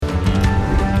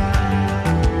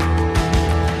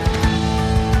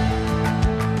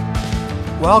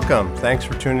Welcome. Thanks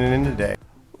for tuning in today.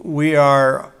 We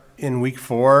are in week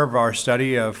 4 of our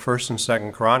study of 1st and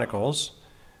 2nd Chronicles.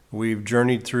 We've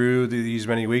journeyed through these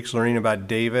many weeks learning about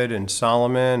David and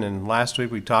Solomon, and last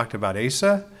week we talked about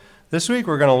Asa. This week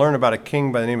we're going to learn about a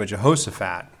king by the name of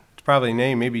Jehoshaphat. It's probably a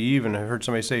name, maybe even I've heard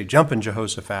somebody say Jumpin'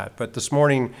 Jehoshaphat, but this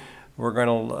morning we're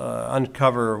going to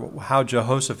uncover how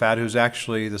Jehoshaphat, who's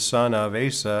actually the son of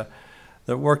Asa,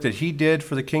 the work that he did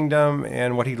for the kingdom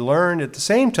and what he learned, at the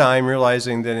same time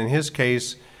realizing that in his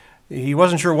case, he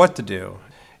wasn't sure what to do.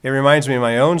 It reminds me of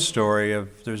my own story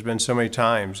of there's been so many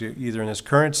times, either in this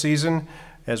current season,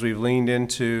 as we've leaned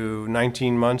into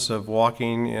 19 months of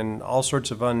walking in all sorts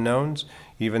of unknowns,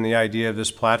 even the idea of this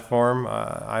platform.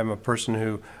 I'm a person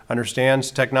who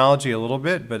understands technology a little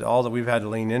bit, but all that we've had to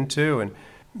lean into. And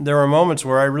there were moments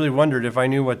where I really wondered if I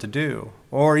knew what to do,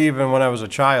 or even when I was a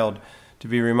child, to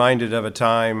be reminded of a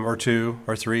time or 2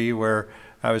 or 3 where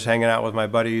I was hanging out with my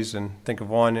buddies, and think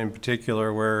of one in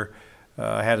particular where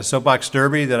I had a soapbox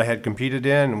derby that I had competed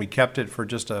in, and we kept it for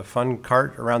just a fun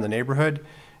cart around the neighborhood.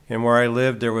 And where I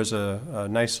lived, there was a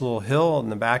nice little hill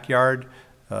in the backyard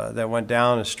that went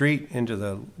down a street into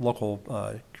the local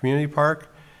community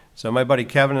park. So my buddy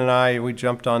Kevin and I, we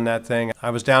jumped on that thing.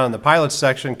 I was down in the pilot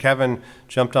section. Kevin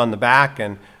jumped on the back,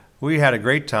 and we had a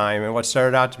great time. And what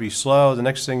started out to be slow, the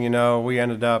next thing you know, we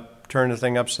ended up turning the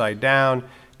thing upside down.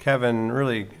 Kevin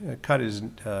really cut his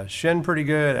shin pretty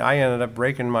good. I ended up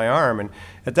breaking my arm. And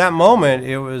at that moment,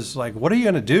 it was like, what are you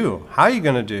going to do? How are you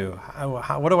going to do?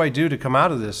 What do I do to come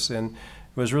out of this? And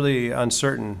it was really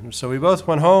uncertain. So we both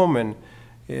went home, and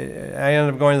I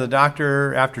ended up going to the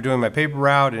doctor after doing my paper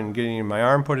route and getting my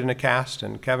arm put in a cast,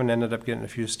 and Kevin ended up getting a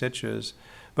few stitches.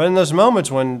 But in those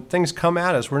moments when things come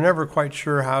at us, we're never quite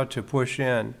sure how to push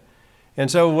in.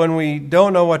 And so when we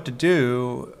don't know what to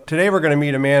do, today we're going to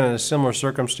meet a man in a similar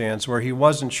circumstance where he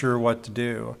wasn't sure what to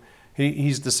do.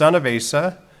 He's the son of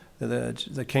Asa,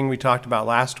 the king we talked about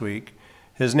last week.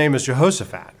 His name is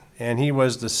Jehoshaphat, and he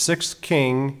was the 6th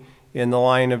king in the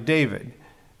line of David.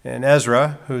 And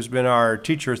Ezra, who's been our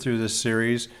teacher through this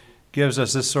series, gives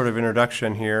us this sort of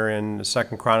introduction here in 2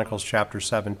 Chronicles chapter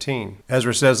 17.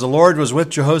 Ezra says, "The Lord was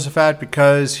with Jehoshaphat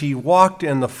because he walked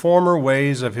in the former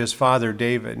ways of his father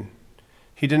David.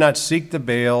 He did not seek the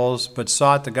Baals, but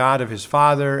sought the God of his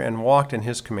father and walked in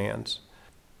his commands.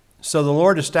 So the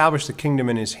Lord established the kingdom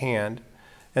in his hand.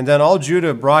 And then all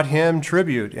Judah brought him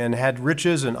tribute and had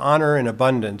riches and honor in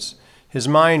abundance. His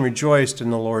mind rejoiced in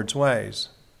the Lord's ways."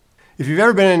 If you've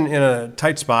ever been in a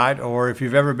tight spot, or if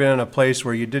you've ever been in a place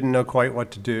where you didn't know quite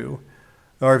what to do,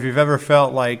 or if you've ever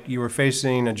felt like you were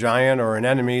facing a giant or an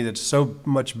enemy that's so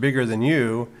much bigger than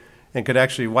you and could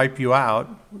actually wipe you out,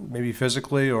 maybe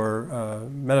physically or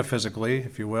metaphysically,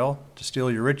 if you will, to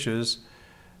steal your riches,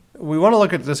 we want to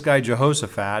look at this guy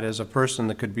Jehoshaphat as a person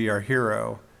that could be our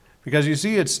hero. Because you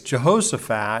see, it's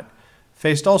Jehoshaphat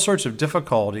faced all sorts of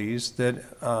difficulties that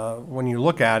when you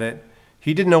look at it,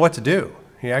 he didn't know what to do.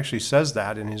 He actually says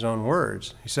that in his own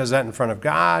words. He says that in front of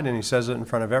God, and he says it in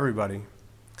front of everybody.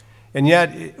 And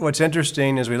yet, what's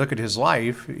interesting as we look at his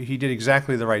life, he did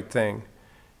exactly the right thing.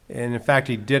 And in fact,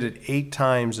 he did it 8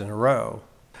 times in a row.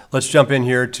 Let's jump in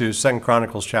here to 2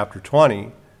 Chronicles chapter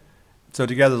 20. So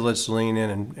together, let's lean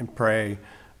in and pray.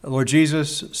 Lord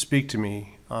Jesus, speak to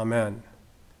me. Amen.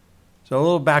 So a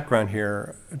little background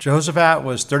here. Jehoshaphat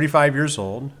was 35 years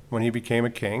old when he became a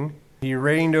king. He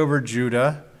reigned over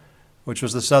Judah, which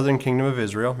was the southern kingdom of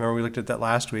Israel. Remember, we looked at that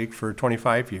last week, for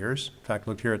 25 years. In fact,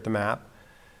 look here at the map.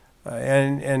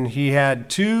 And he had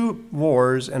 2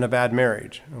 wars and a bad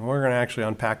marriage. And we're going to actually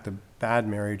unpack the bad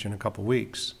marriage in a couple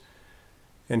weeks.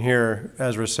 And here,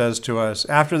 Ezra says to us,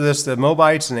 "After this, the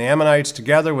Moabites and the Ammonites,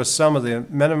 together with some of the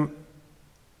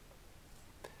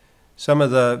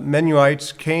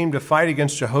Menuhites, came to fight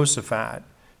against Jehoshaphat.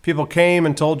 People came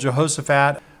and told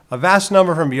Jehoshaphat, 'A vast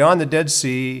number from beyond the Dead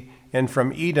Sea and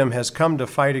from Edom has come to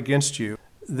fight against you.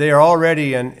 They are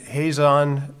already in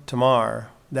Hazon Tamar,'"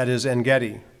 that is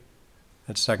En-Gedi.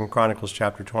 That's 2 Chronicles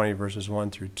chapter 20, verses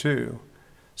 1 through 2.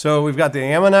 So we've got the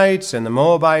Ammonites and the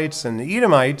Moabites and the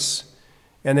Edomites,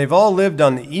 and they've all lived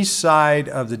on the east side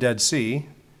of the Dead Sea.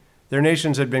 Their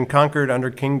nations had been conquered under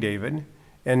King David,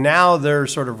 and now they're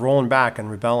sort of rolling back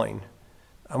and rebelling.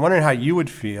 I'm wondering how you would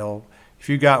feel if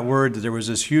you got word that there was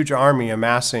this huge army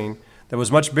amassing that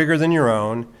was much bigger than your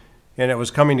own, and it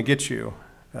was coming to get you.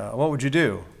 What would you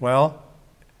do? Well,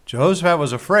 Jehoshaphat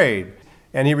was afraid,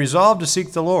 and he resolved to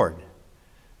seek the Lord.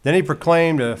 Then he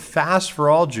proclaimed a fast for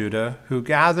all Judah, who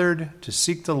gathered to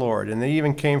seek the Lord, and they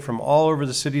even came from all over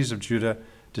the cities of Judah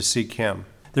to seek him.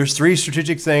 There's 3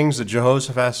 strategic things that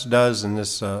Jehoshaphat does in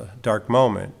this dark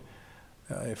moment.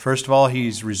 First of all,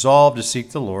 he's resolved to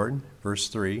seek the Lord, verse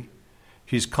 3.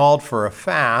 He's called for a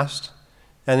fast,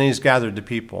 and then he's gathered the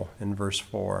people in verse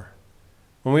 4.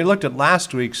 When we looked at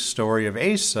last week's story of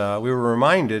Asa, we were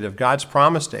reminded of God's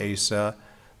promise to Asa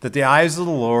that the eyes of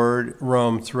the Lord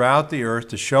roam throughout the earth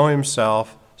to show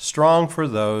himself strong for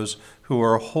those who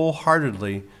are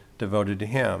wholeheartedly devoted to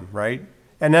him, right?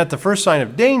 And at the first sign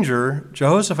of danger,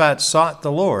 Jehoshaphat sought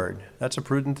the Lord. That's a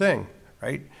prudent thing,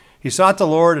 right? He sought the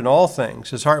Lord in all things.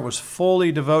 His heart was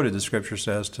fully devoted, the scripture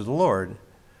says, to the Lord.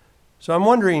 So I'm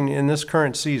wondering in this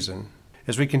current season,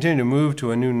 as we continue to move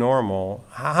to a new normal,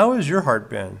 how has your heart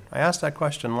been? I asked that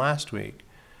question last week.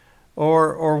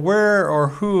 Or where or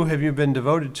who have you been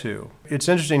devoted to? It's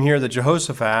interesting here that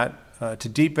Jehoshaphat, to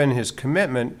deepen his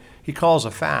commitment, he calls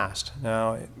a fast.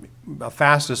 Now, a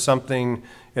fast is something,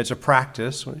 it's a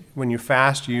practice. When you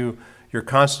fast, you're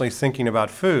constantly thinking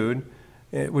about food,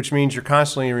 which means you're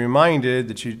constantly reminded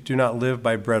that you do not live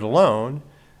by bread alone,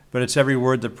 but it's every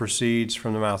word that proceeds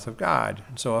from the mouth of God.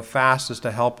 And so a fast is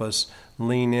to help us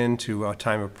lean into a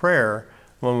time of prayer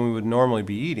when we would normally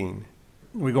be eating.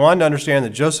 We go on to understand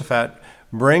that Jehoshaphat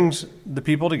brings the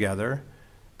people together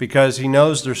because he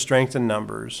knows their strength in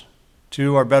numbers.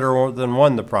 2 are better than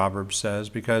 1, the proverb says,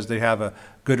 because they have a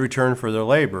good return for their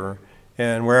labor.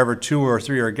 And wherever 2 or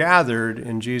 3 are gathered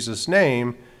in Jesus'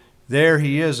 name, there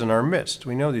he is in our midst.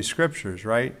 We know these scriptures,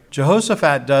 right?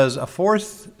 Jehoshaphat does a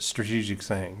 4th strategic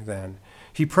thing then.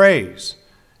 He prays.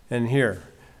 And here,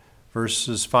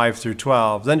 verses 5 through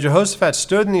 12. Then Jehoshaphat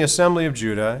stood in the assembly of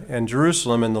Judah and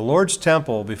Jerusalem in the Lord's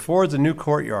temple before the new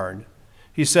courtyard.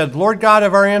 He said, Lord God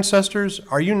of our ancestors,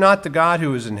 are you not the God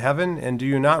who is in heaven, and do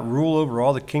you not rule over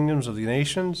all the kingdoms of the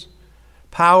nations?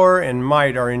 Power and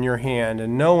might are in your hand,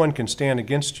 and no one can stand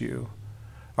against you.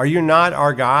 Are you not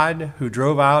our God, who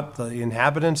drove out the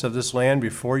inhabitants of this land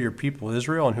before your people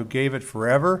Israel, and who gave it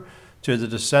forever to the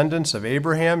descendants of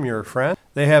Abraham, your friend?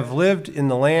 They have lived in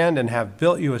the land and have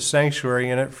built you a sanctuary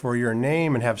in it for your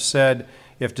name, and have said,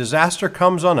 if disaster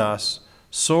comes on us,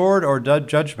 sword or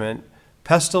judgment,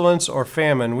 pestilence or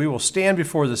famine, we will stand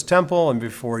before this temple and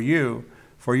before you,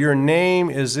 for your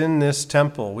name is in this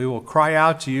temple. We will cry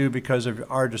out to you because of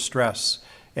our distress,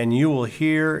 and you will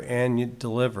hear and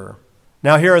deliver.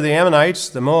 Now here are the Ammonites,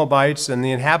 the Moabites, and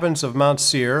the inhabitants of Mount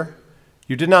Seir.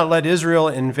 You did not let Israel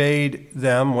invade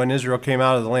them when Israel came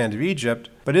out of the land of Egypt,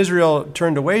 but Israel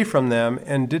turned away from them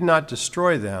and did not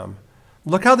destroy them.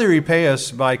 Look how they repay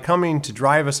us by coming to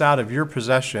drive us out of your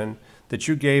possession that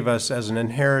you gave us as an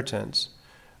inheritance.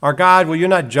 Our God, will you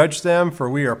not judge them? For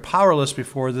we are powerless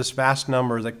before this vast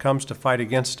number that comes to fight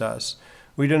against us.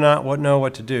 We do not know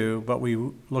what to do, but we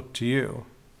look to you.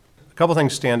 A couple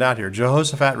things stand out here.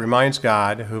 Jehoshaphat reminds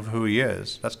God of who he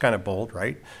is. That's kind of bold,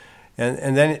 right?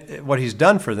 And then what he's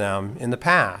done for them in the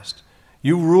past.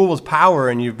 You rule with power,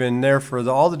 and you've been there for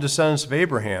all the descendants of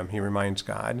Abraham, he reminds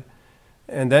God.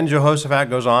 And then Jehoshaphat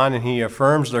goes on, and he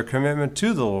affirms their commitment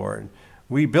to the Lord.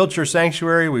 We built your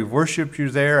sanctuary, we've worshiped you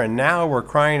there, and now we're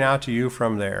crying out to you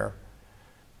from there.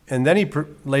 And then he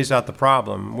lays out the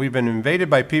problem. We've been invaded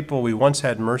by people we once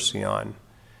had mercy on.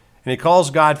 And he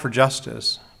calls God for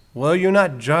justice. Will you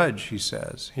not judge, he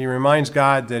says. He reminds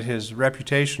God that his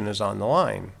reputation is on the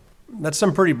line. That's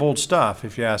some pretty bold stuff,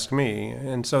 if you ask me.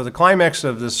 And so the climax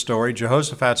of this story,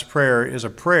 Jehoshaphat's prayer, is a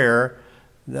prayer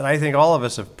that I think all of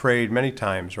us have prayed many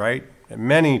times, right?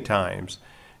 Many times.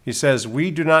 He says,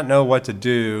 we do not know what to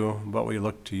do, but we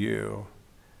look to you.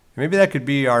 Maybe that could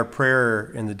be our prayer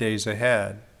in the days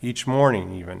ahead, each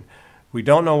morning even. We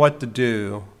don't know what to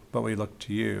do, but we look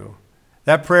to you.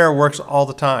 That prayer works all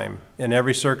the time, in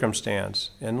every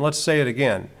circumstance. And let's say it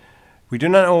again. We do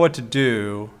not know what to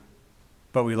do,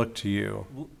 but we look to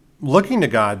you. Looking to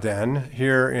God then,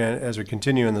 as we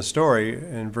continue in the story,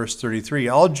 in verse 33,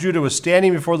 all Judah was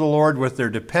standing before the Lord with their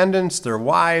dependents, their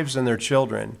wives, and their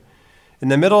children. In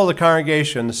the middle of the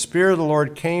congregation, the Spirit of the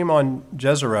Lord came on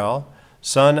Jezreel,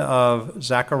 son of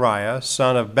Zechariah,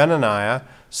 son of Benaniah,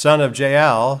 son of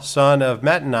Jael, son of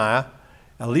Mattaniah,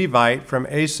 a Levite from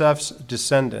Asaph's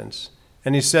descendants.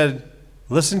 And he said,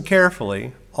 listen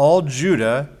carefully, all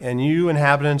Judah and you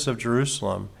inhabitants of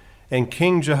Jerusalem, and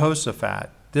King Jehoshaphat.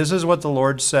 This is what the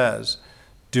Lord says.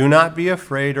 Do not be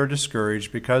afraid or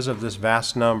discouraged because of this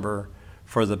vast number,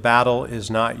 for the battle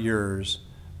is not yours,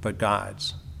 but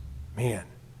God's. Man,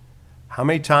 how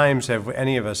many times have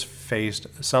any of us faced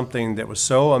something that was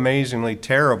so amazingly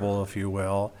terrible, if you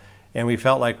will, and we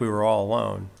felt like we were all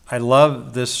alone? I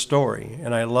love this story,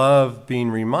 and I love being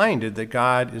reminded that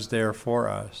God is there for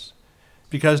us.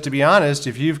 Because to be honest,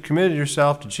 if you've committed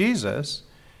yourself to Jesus,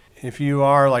 if you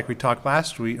are, like we talked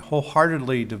last week,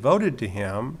 wholeheartedly devoted to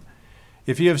him,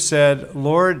 If you have said,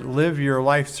 Lord, live your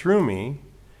life through me,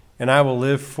 and I will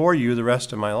live for you the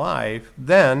rest of my life,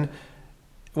 then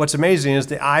what's amazing is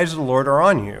the eyes of the Lord are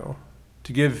on you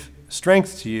to give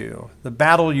strength to you. The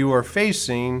battle you are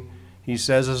facing, he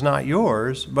says, is not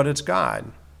yours, but it's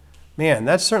God. Man,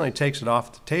 that certainly takes it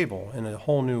off the table in a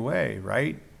whole new way,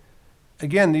 right?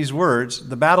 Again, these words,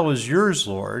 the battle is yours,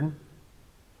 Lord.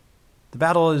 The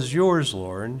battle is yours,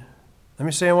 Lord. Let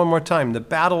me say it one more time. The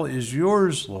battle is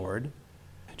yours, Lord.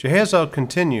 Jehaziel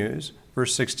continues,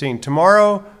 verse 16,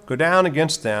 tomorrow go down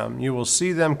against them. You will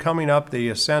see them coming up the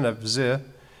ascent of Ziph,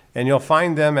 and you'll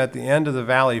find them at the end of the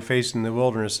valley facing the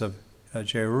wilderness of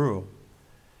Jeruel.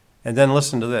 And then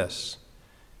listen to this.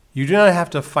 You do not have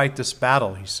to fight this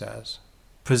battle, he says.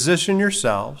 Position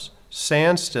yourselves,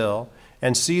 stand still,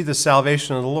 and see the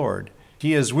salvation of the Lord.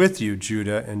 He is with you,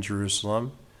 Judah and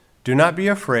Jerusalem. Do not be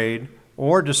afraid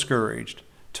or discouraged.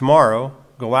 Tomorrow,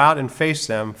 go out and face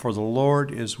them, for the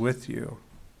Lord is with you.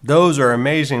 Those are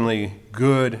amazingly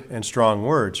good and strong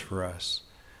words for us.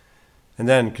 And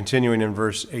then, continuing in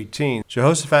verse 18,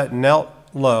 Jehoshaphat knelt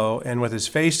low and with his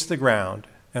face to the ground,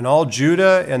 and all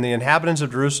Judah and the inhabitants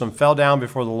of Jerusalem fell down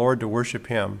before the Lord to worship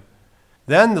him.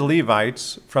 Then the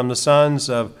Levites from the sons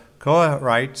of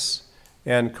Kohathites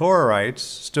and Korahites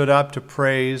stood up to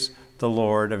praise the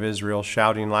Lord of Israel,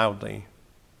 shouting loudly.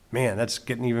 Man, that's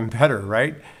getting even better,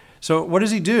 right? So what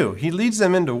does he do? He leads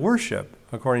them into worship,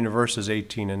 according to verses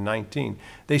 18 and 19.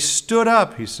 They stood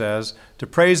up, he says, to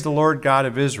praise the Lord God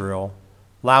of Israel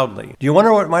loudly. Do you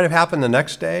wonder what might have happened the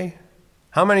next day?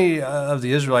 How many of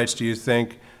the Israelites do you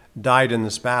think died in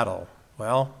this battle?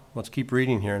 Well, let's keep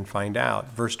reading here and find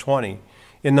out. Verse 20.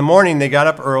 In the morning they got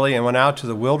up early and went out to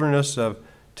the wilderness of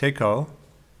Tekoa.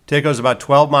 Tekoa is about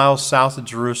 12 miles south of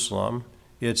Jerusalem.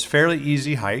 It's a fairly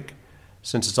easy hike,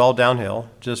 since it's all downhill.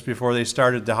 Just before they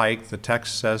started the hike, the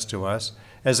text says to us,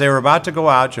 as they were about to go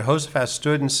out, Jehoshaphat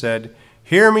stood and said,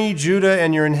 Hear me, Judah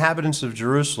and your inhabitants of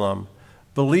Jerusalem.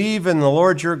 Believe in the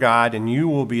Lord your God, and you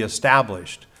will be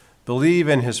established. Believe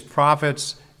in his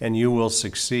prophets, and you will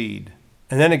succeed.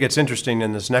 And then it gets interesting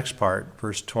in this next part,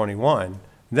 verse 21.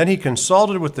 Then he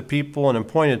consulted with the people and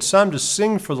appointed some to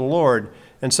sing for the Lord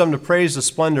and some to praise the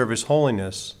splendor of his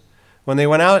holiness. When they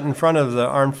went out in front of the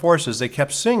armed forces, they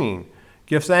kept singing,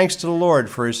 Give thanks to the Lord,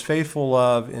 for his faithful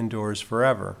love endures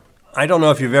forever. I don't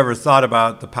know if you've ever thought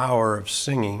about the power of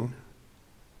singing,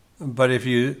 but if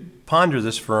you ponder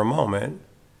this for a moment,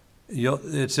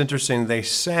 it's interesting. They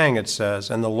sang, it says,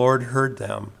 and the Lord heard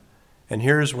them. And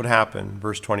here's what happened,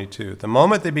 verse 22. The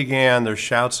moment they began their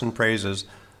shouts and praises,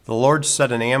 the Lord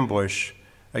set an ambush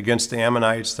against the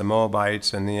Ammonites, the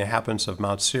Moabites, and the inhabitants of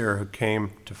Mount Seir who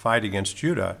came to fight against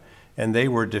Judah, and they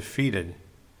were defeated.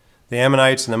 The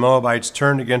Ammonites and the Moabites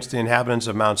turned against the inhabitants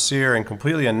of Mount Seir and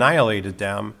completely annihilated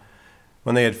them.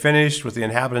 When they had finished with the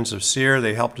inhabitants of Seir,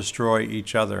 they helped destroy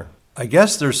each other. I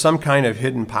guess there's some kind of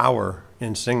hidden power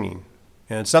in singing,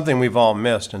 and it's something we've all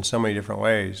missed in so many different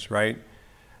ways, right?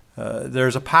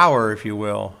 There's a power, if you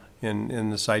will, in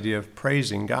this idea of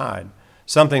praising God.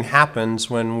 Something happens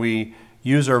when we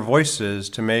use our voices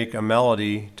to make a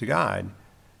melody to God.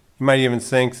 You might even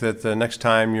think that the next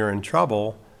time you're in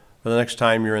trouble, or the next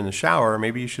time you're in the shower,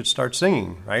 maybe you should start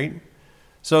singing, right?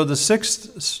 So the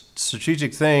sixth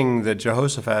strategic thing that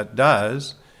Jehoshaphat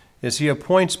does is he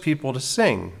appoints people to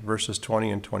sing, verses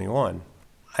 20 and 21.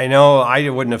 I know I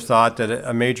wouldn't have thought that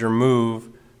a major move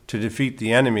to defeat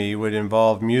the enemy would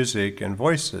involve music and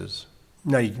voices.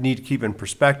 Now you need to keep in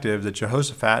perspective that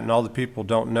Jehoshaphat and all the people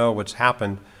don't know what's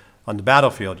happened on the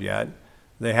battlefield yet.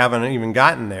 They haven't even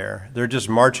gotten there. They're just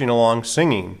marching along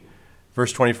singing.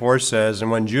 Verse 24 says,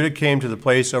 And when Judah came to the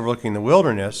place overlooking the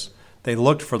wilderness, they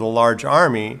looked for the large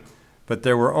army, but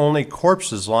there were only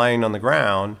corpses lying on the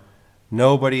ground.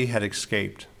 Nobody had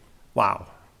escaped. Wow.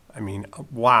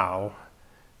 Wow.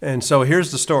 And so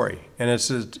here's the story, and it's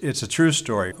a true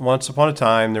story. Once upon a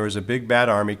time, there was a big bad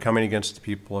army coming against the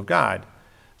people of God.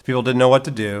 The people didn't know what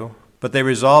to do, but they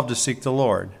resolved to seek the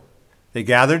Lord. They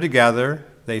gathered together,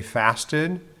 they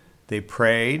fasted, they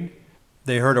prayed,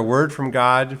 they heard a word from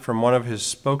God from one of his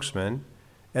spokesmen,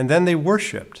 and then they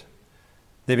worshiped.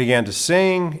 They began to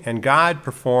sing, and God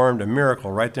performed a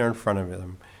miracle right there in front of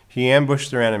them. He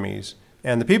ambushed their enemies,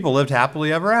 and the people lived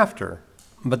happily ever after.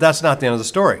 But that's not the end of the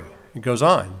story. It goes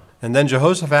on. And then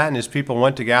Jehoshaphat and his people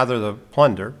went to gather the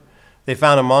plunder. They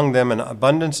found among them an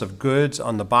abundance of goods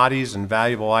on the bodies and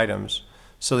valuable items.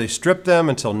 So they stripped them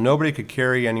until nobody could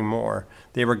carry any more.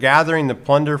 They were gathering the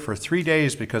plunder for 3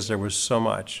 days because there was so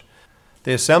much.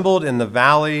 They assembled in the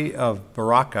valley of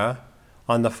Barakah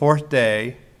on the 4th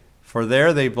day, for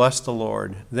there they blessed the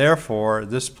Lord. Therefore,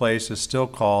 this place is still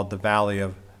called the Valley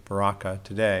of Barakah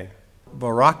today.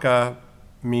 Baraka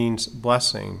means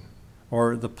blessing,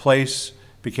 or the place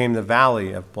became the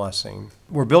valley of blessing.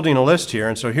 We're building a list here,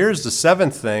 and so here's the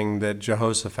seventh thing that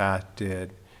Jehoshaphat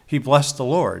did. He blessed the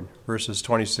Lord, verses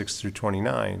 26 through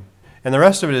 29. And the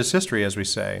rest of it is history, as we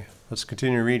say. Let's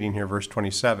continue reading here, verse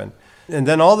 27. And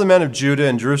then all the men of Judah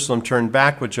and Jerusalem turned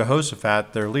back with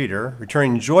Jehoshaphat, their leader,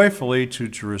 returning joyfully to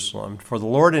Jerusalem, for the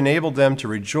Lord enabled them to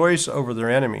rejoice over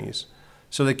their enemies.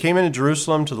 So they came into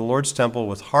Jerusalem to the Lord's temple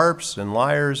with harps and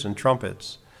lyres and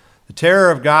trumpets. The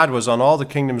terror of God was on all the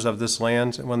kingdoms of this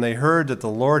land when they heard that the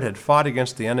Lord had fought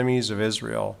against the enemies of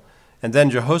Israel. And then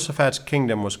Jehoshaphat's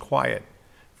kingdom was quiet,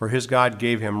 for his God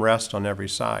gave him rest on every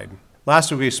side.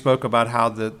 Last week we spoke about how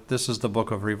this is the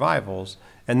book of revivals,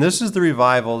 and this is the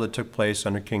revival that took place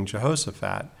under King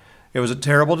Jehoshaphat. It was a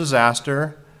terrible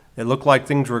disaster. It looked like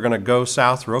things were going to go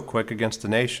south real quick against the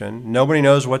nation. Nobody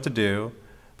knows what to do,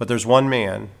 but there's one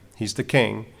man. He's the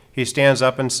king. He stands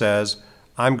up and says,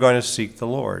 I'm going to seek the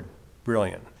Lord.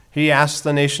 Brilliant. He asks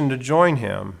the nation to join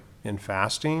him in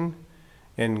fasting,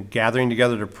 in gathering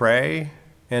together to pray,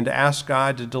 and to ask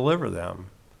God to deliver them.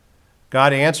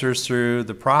 God answers through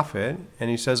the prophet, and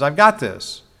he says, I've got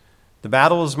this. The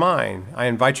battle is mine. I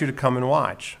invite you to come and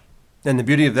watch. And the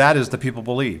beauty of that is the people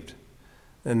believed.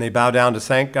 And they bow down to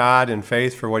thank God in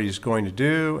faith for what he's going to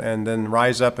do, and then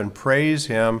rise up and praise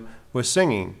him with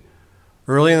singing.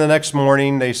 Early in the next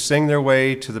morning, they sing their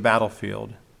way to the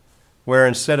battlefield, where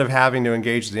instead of having to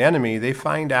engage the enemy, they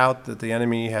find out that the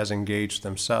enemy has engaged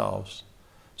themselves.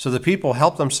 So the people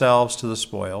help themselves to the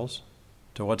spoils,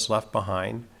 to what's left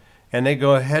behind, and they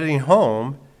go heading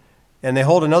home, and they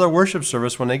hold another worship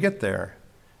service when they get there.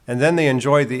 And then they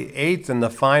enjoy the eighth and the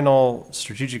final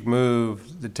strategic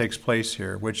move that takes place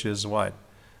here, which is what?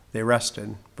 They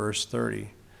rested, verse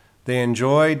 30. They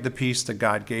enjoyed the peace that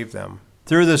God gave them.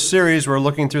 Through this series, we're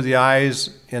looking through the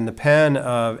eyes in the pen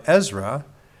of Ezra,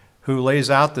 who lays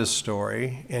out this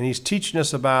story, and he's teaching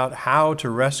us about how to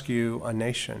rescue a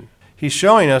nation. He's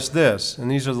showing us this,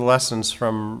 and these are the lessons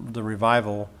from the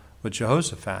revival with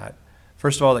Jehoshaphat.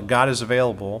 First of all, that God is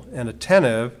available and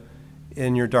attentive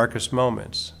in your darkest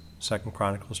moments. 2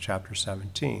 Chronicles chapter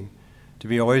 17. To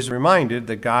be always reminded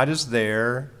that God is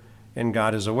there and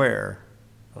God is aware.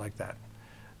 I like that.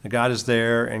 That God is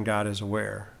there and God is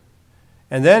aware.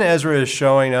 And then Ezra is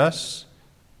showing us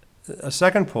a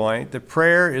second point, that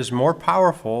prayer is more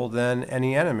powerful than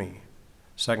any enemy.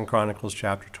 2 Chronicles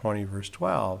chapter 20, verse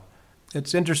 12.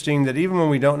 It's interesting that even when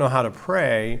we don't know how to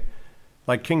pray,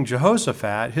 like King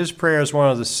Jehoshaphat, his prayer is one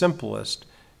of the simplest,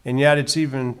 and yet it's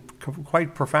even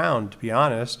quite profound, to be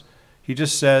honest. He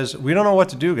just says, we don't know what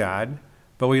to do, God,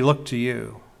 but we look to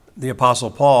you. The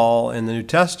Apostle Paul in the New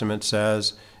Testament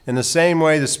says, in the same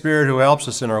way the Spirit who helps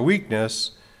us in our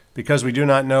weakness, because we do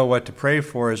not know what to pray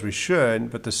for as we should,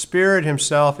 but the Spirit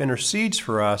himself intercedes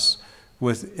for us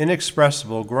with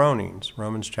inexpressible groanings.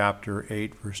 Romans chapter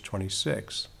 8, verse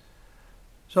 26.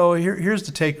 So here's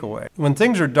the takeaway. When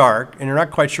things are dark and you're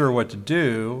not quite sure what to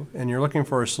do and you're looking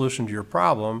for a solution to your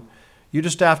problem, you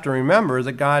just have to remember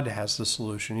that God has the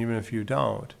solution, even if you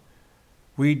don't.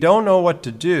 We don't know what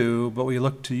to do, but we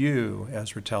look to you,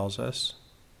 Ezra tells us.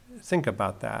 Think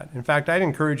about that. In fact, I'd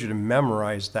encourage you to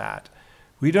memorize that.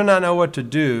 We do not know what to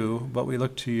do, but we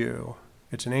look to you.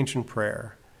 It's an ancient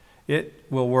prayer. It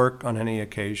will work on any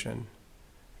occasion.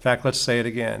 In fact, let's say it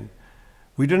again.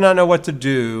 We do not know what to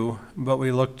do, but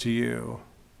we look to you.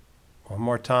 One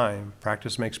more time.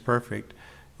 Practice makes perfect.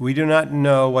 We do not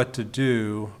know what to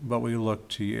do, but we look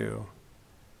to you.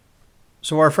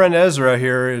 So our friend Ezra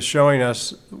here is showing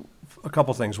us a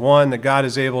couple things. One, that God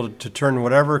is able to turn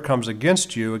whatever comes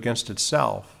against you against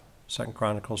itself. 2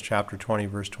 Chronicles chapter 20,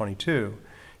 verse 22.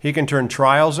 He can turn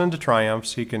trials into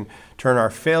triumphs. He can turn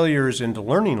our failures into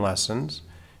learning lessons.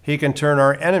 He can turn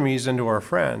our enemies into our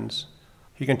friends.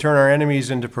 He can turn our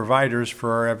enemies into providers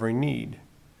for our every need.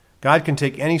 God can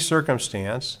take any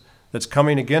circumstance that's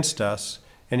coming against us,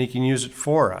 and he can use it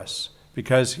for us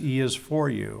because he is for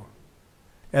you.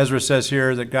 Ezra says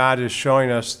here that God is showing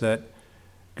us that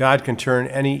God can turn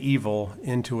any evil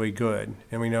into a good,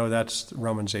 and we know that's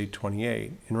Romans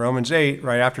 8:28. In Romans 8,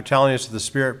 right after telling us that the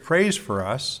Spirit prays for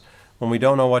us when we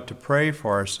don't know what to pray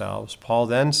for ourselves, Paul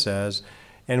then says,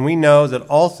 and we know that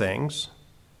all things,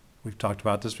 we've talked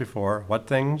about this before, what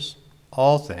things?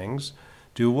 All things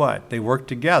do what? They work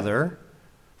together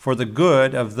for the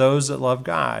good of those that love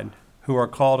God, who are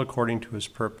called according to his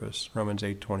purpose, Romans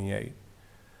 8:28.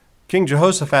 King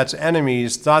Jehoshaphat's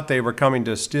enemies thought they were coming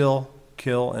to steal,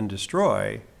 kill, and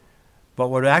destroy, but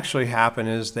what actually happened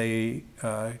is they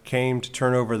came to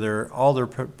turn over all their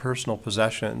personal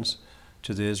possessions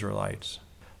to the Israelites.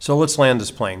 So let's land this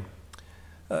plane.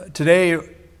 Today,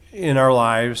 in our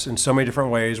lives in so many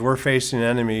different ways. We're facing an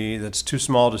enemy that's too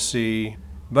small to see,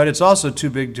 but it's also too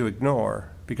big to ignore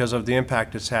because of the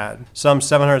impact it's had. Some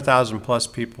 700,000 plus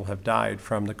people have died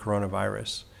from the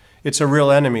coronavirus. It's a real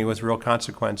enemy with real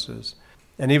consequences.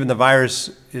 And even the virus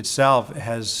itself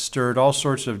has stirred all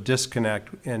sorts of disconnect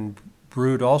and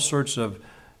brewed all sorts of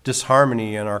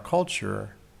disharmony in our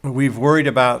culture. We've worried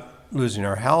about losing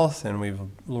our health, and we've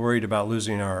worried about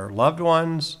losing our loved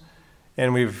ones,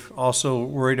 and we've also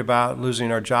worried about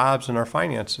losing our jobs and our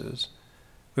finances.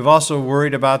 We've also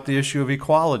worried about the issue of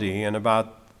equality and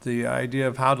about the idea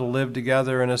of how to live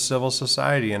together in a civil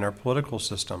society and our political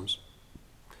systems.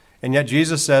 And yet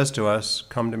Jesus says to us,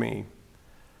 "Come to me.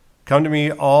 Come to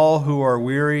me, all who are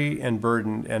weary and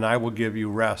burdened, and I will give you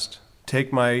rest.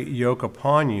 Take my yoke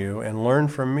upon you and learn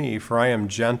from me, for I am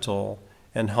gentle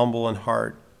and humble in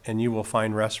heart, and you will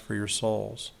find rest for your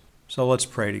souls." So let's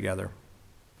pray together.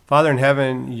 Father in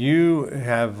heaven, you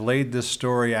have laid this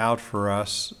story out for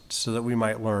us so that we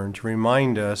might learn, to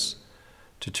remind us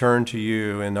to turn to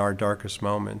you in our darkest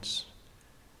moments.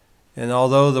 And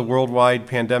although the worldwide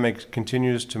pandemic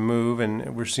continues to move,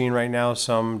 and we're seeing right now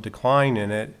some decline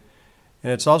in it,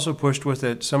 and it's also pushed with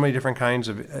it so many different kinds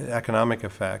of economic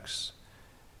effects.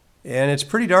 And it's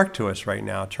pretty dark to us right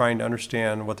now, trying to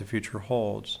understand what the future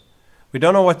holds. We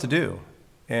don't know what to do,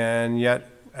 and yet,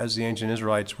 as the ancient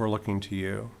Israelites, we're looking to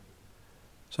you.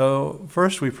 So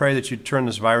first we pray that you turn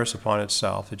this virus upon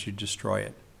itself, that you destroy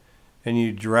it, and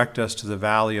you direct us to the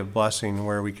valley of blessing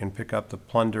where we can pick up the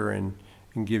plunder and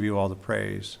give you all the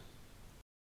praise.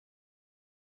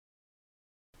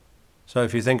 So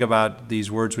if you think about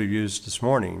these words we've used this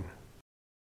morning,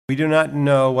 we do not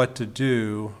know what to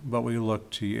do, but we look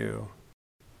to you.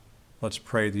 Let's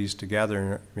pray these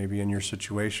together, maybe in your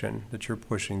situation that you're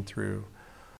pushing through.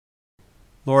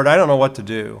 Lord, I don't know what to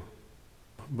do,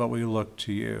 but we look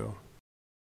to you.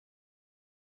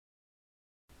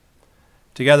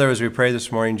 Together as we pray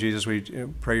this morning, Jesus, we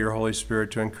pray your Holy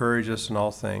Spirit to encourage us in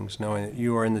all things, knowing that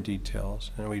you are in the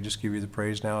details. And we just give you the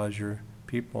praise now as your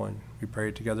people, and we pray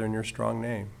it together in your strong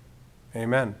name.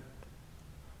 Amen.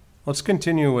 Let's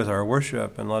continue with our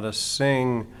worship, and let us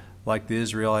sing like the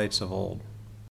Israelites of old.